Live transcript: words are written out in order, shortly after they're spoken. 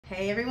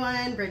Hey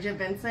everyone, Brigitte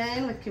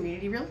Benson with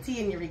Community Realty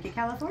in Eureka,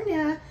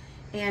 California.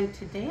 And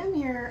today I'm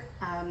here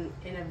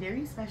in a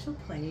very special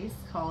place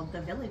called The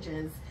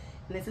Villages.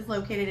 And this is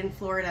located in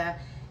Florida.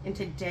 And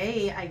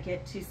today I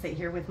get to sit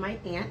here with my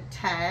Aunt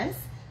Tess,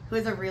 who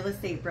is a real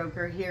estate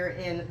broker here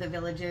in The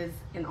Villages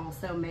and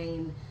also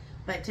Maine.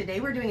 But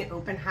today we're doing an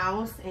open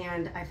house,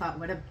 and I thought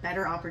what a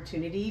better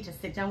opportunity to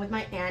sit down with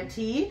my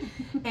auntie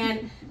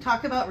and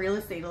talk about real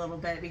estate a little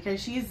bit, because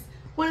she's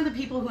one of the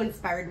people who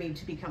inspired me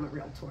to become a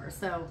realtor.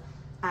 So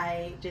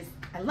I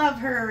love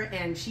her,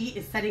 and she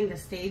is setting the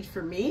stage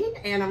for me,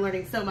 and I'm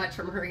learning so much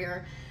from her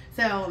here.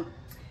 So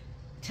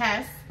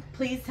Tess,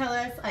 please tell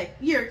us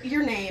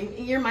your name.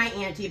 You're my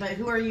auntie, but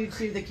who are you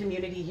to the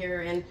community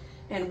here,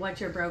 and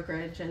what's your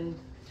brokerage, and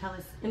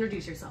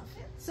introduce yourself.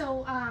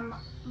 So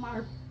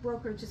our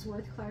brokerage is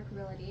Worth Clark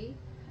Realty,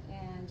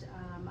 and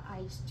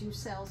I do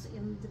sales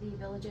in the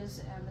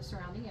Villages and the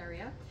surrounding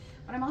area,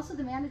 but I'm also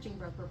the managing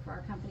broker for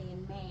our company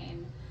in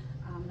Maine.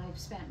 And I've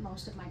spent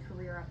most of my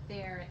career up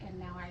there, and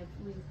now I've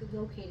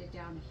relocated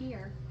down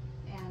here,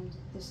 and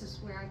this is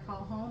where I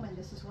call home, and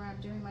this is where I'm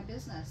doing my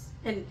business.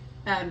 And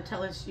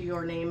tell us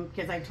your name,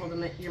 because I told them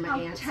that you're my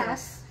aunt.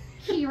 Tess.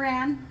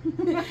 Kieran,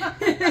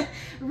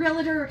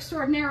 realtor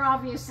extraordinaire,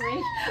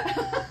 obviously.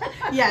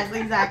 Yes,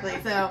 exactly.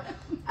 So,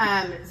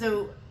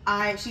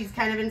 she's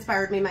kind of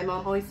inspired me. My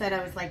mom always said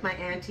I was like my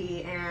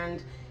auntie,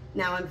 and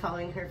now I'm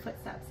following her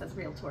footsteps as a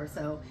realtor.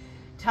 So,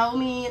 tell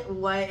me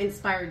what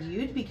inspired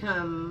you to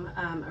become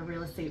a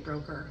real estate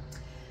broker.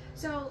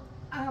 So,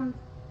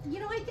 you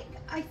know,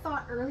 I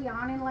thought early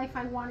on in life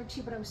I wanted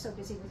to, but I was so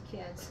busy with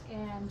kids.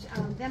 And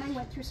then I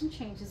went through some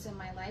changes in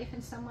my life,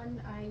 and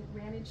someone I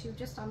ran into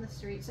just on the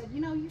street said, you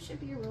know, you should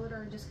be a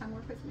realtor and just come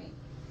work with me.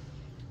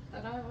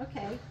 I thought, oh,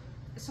 okay.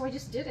 So I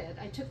just did it.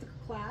 I took the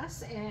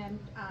class and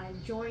I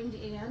joined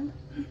in,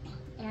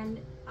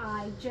 and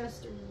I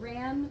just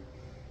ran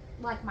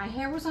like my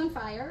hair was on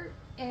fire,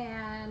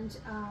 and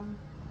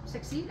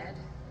succeeded.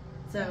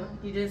 So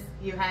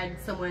you had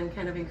someone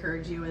kind of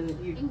encourage you,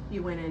 and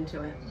you went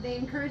into it. They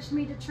encouraged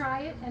me to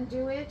try it and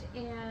do it,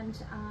 and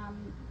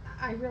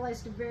I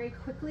realized very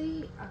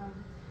quickly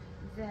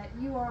that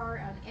you are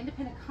an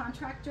independent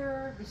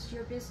contractor. This is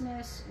your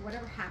business.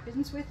 Whatever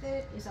happens with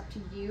it is up to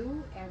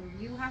you, and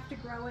you have to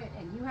grow it,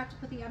 and you have to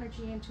put the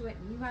energy into it,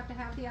 and you have to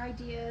have the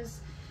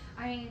ideas.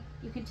 I mean,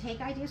 you can take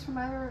ideas from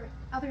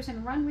others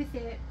and run with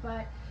it,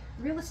 but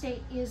real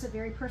estate is a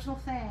very personal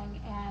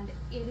thing, and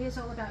it is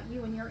all about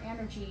you and your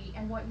energy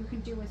and what you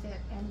can do with it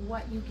and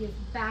what you give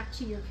back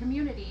to your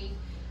community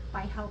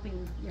by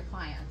helping your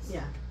clients.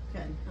 Yeah,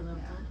 good. I love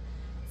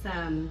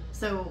that.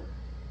 So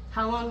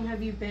how long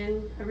have you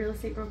been a real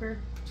estate broker?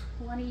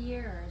 20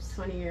 years.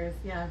 20 years,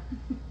 yeah.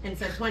 And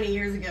so 20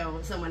 years ago,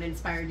 someone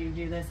inspired you to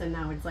do this, and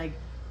now it's like,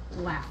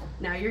 wow.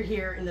 Now you're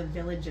here in the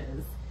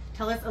Villages.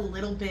 Tell us a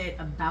little bit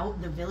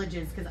about the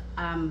Villages, because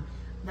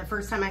the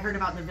first time I heard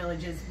about the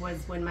Villages was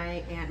when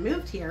my aunt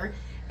moved here,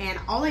 and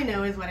all I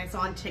know is what I saw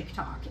on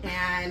TikTok.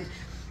 And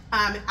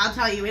I'll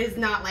tell you, it is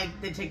not like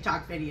the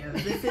TikTok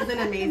videos. This is an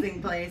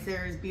amazing place.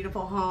 There's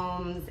beautiful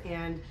homes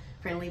and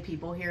friendly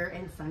people here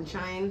and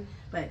sunshine.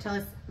 But tell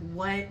us,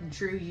 what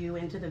drew you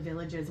into the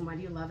Villages, and why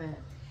do you love it?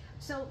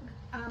 So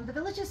the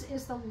Villages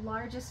is the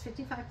largest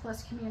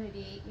 55+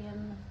 community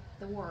in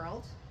the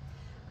world,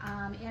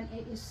 and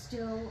it is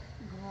still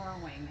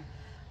growing.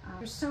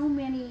 There's so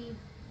many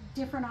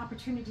different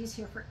opportunities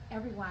here for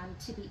everyone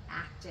to be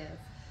active.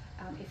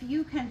 If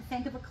you can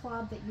think of a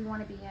club that you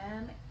want to be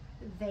in,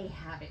 they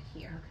have it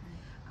here.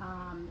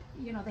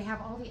 Okay. You know, they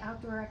have all the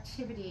outdoor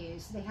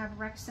activities, they have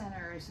rec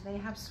centers, they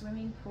have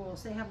swimming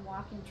pools, they have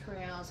walking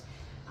trails.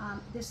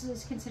 This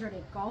is considered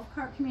a golf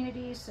cart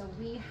community, so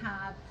we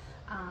have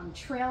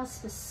trails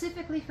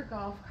specifically for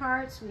golf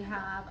carts. We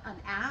have an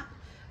app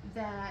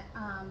that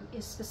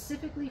is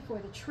specifically for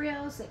the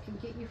trails that can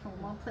get you from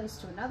one place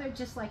to another,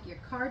 just like your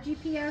car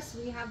GPS.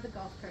 We have the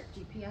golf cart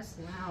GPS.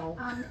 Wow.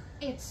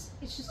 It's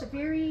just a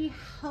very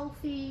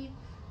healthy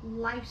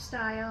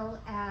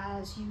lifestyle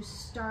as you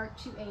start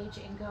to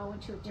age and go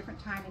into a different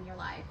time in your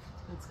life.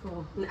 That's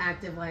cool. An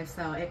active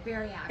lifestyle.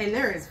 Very active. And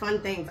there is fun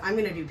things. I'm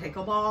going to do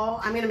pickleball.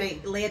 I'm going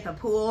to lay at the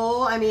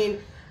pool. I mean,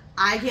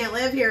 I can't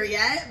live here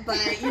yet,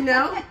 but you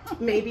know,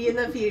 maybe in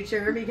the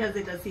future, because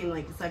it does seem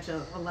like such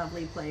a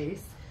lovely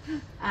place.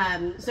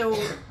 So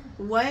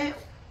what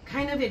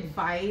kind of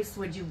advice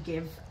would you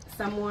give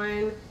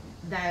someone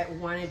that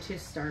wanted to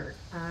start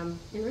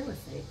in real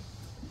estate?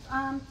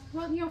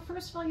 Well, you know,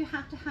 first of all, you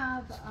have to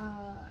have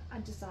a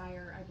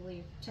desire, I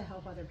believe, to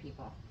help other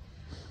people.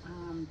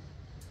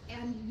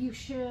 And you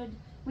should,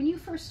 when you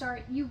first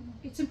start,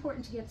 it's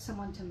important to get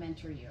someone to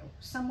mentor you,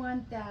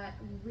 someone that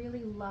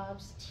really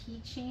loves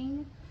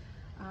teaching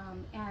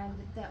and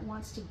that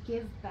wants to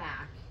give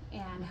back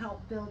and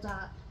help build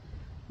up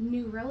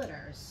new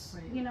realtors.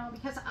 Right. You know,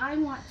 because I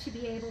want to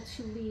be able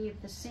to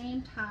leave the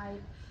same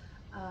type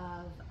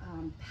of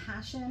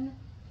passion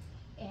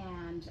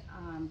and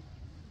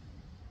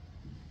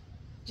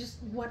just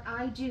what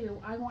I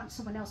do, I want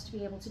someone else to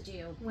be able to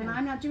do. When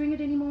I'm not doing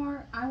it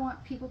anymore, I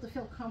want people to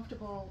feel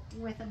comfortable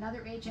with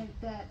another agent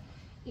that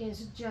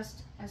is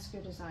just as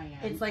good as I am.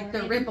 It's like or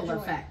the they ripple enjoy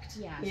it. effect.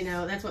 Yes. You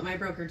know, that's what my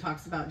broker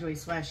talks about,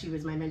 Joyce West. She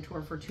was my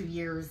mentor for 2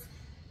 years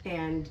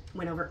and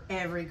went over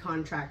every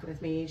contract with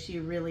me. She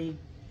really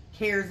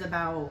cares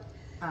about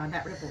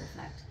that ripple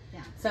effect.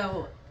 Yeah.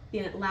 So,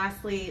 you know,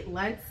 lastly,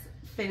 let's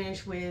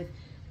finish with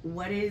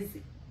what is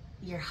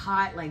your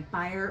hot like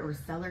buyer or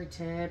seller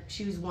tip.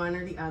 Choose one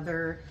or the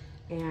other,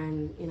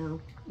 and you know,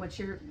 what's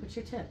your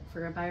tip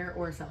for a buyer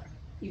or a seller?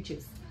 You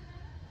choose.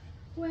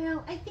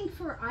 Well, I think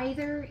for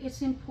either,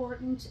 it's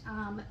important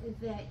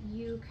that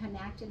you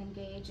connect and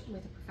engage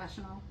with a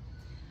professional.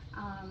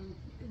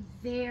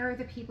 They're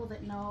the people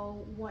that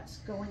know what's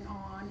going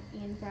on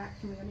in that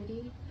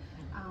community,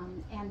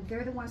 and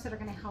they're the ones that are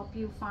going to help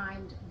you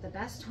find the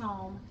best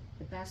home,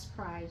 the best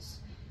price,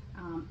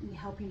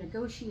 help you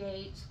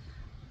negotiate.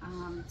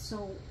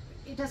 So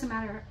it doesn't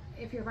matter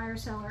if you're a buyer or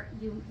seller,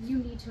 you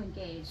need to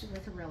engage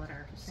with a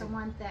realtor,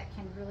 someone that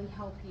can really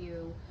help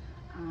you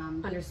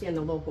Understand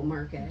the local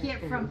market.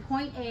 Get from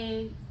point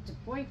A to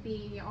point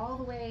B all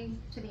the way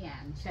to the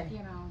end. Okay. You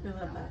know. I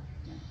love that.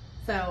 Yeah.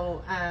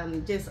 So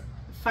just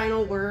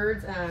final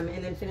words,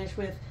 and then finish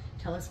with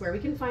tell us where we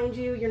can find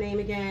you, your name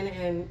again,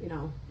 and you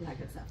know, that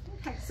good stuff.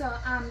 Okay, so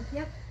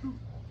yep.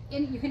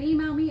 And you can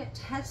email me at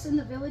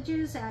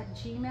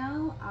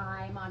tessinthevillages@gmail.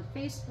 I'm on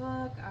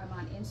Facebook. I'm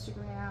on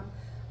Instagram.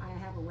 I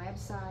have a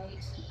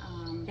website.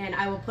 And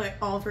I will put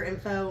all of her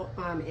info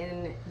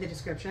in the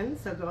description.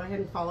 So go ahead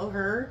and follow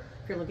her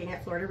if you're looking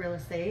at Florida real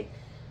estate.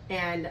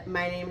 And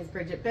my name is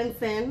Brigitte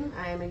Benson.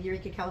 I'm a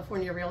Eureka,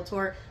 California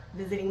realtor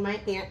visiting my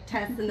Aunt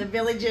Tess in the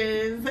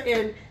Villages.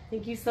 And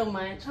thank you so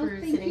much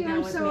for sitting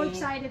down with me. I'm so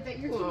excited that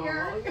you're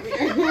here.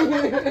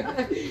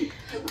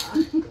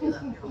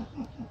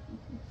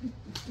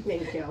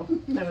 Thank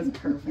you. That was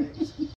perfect.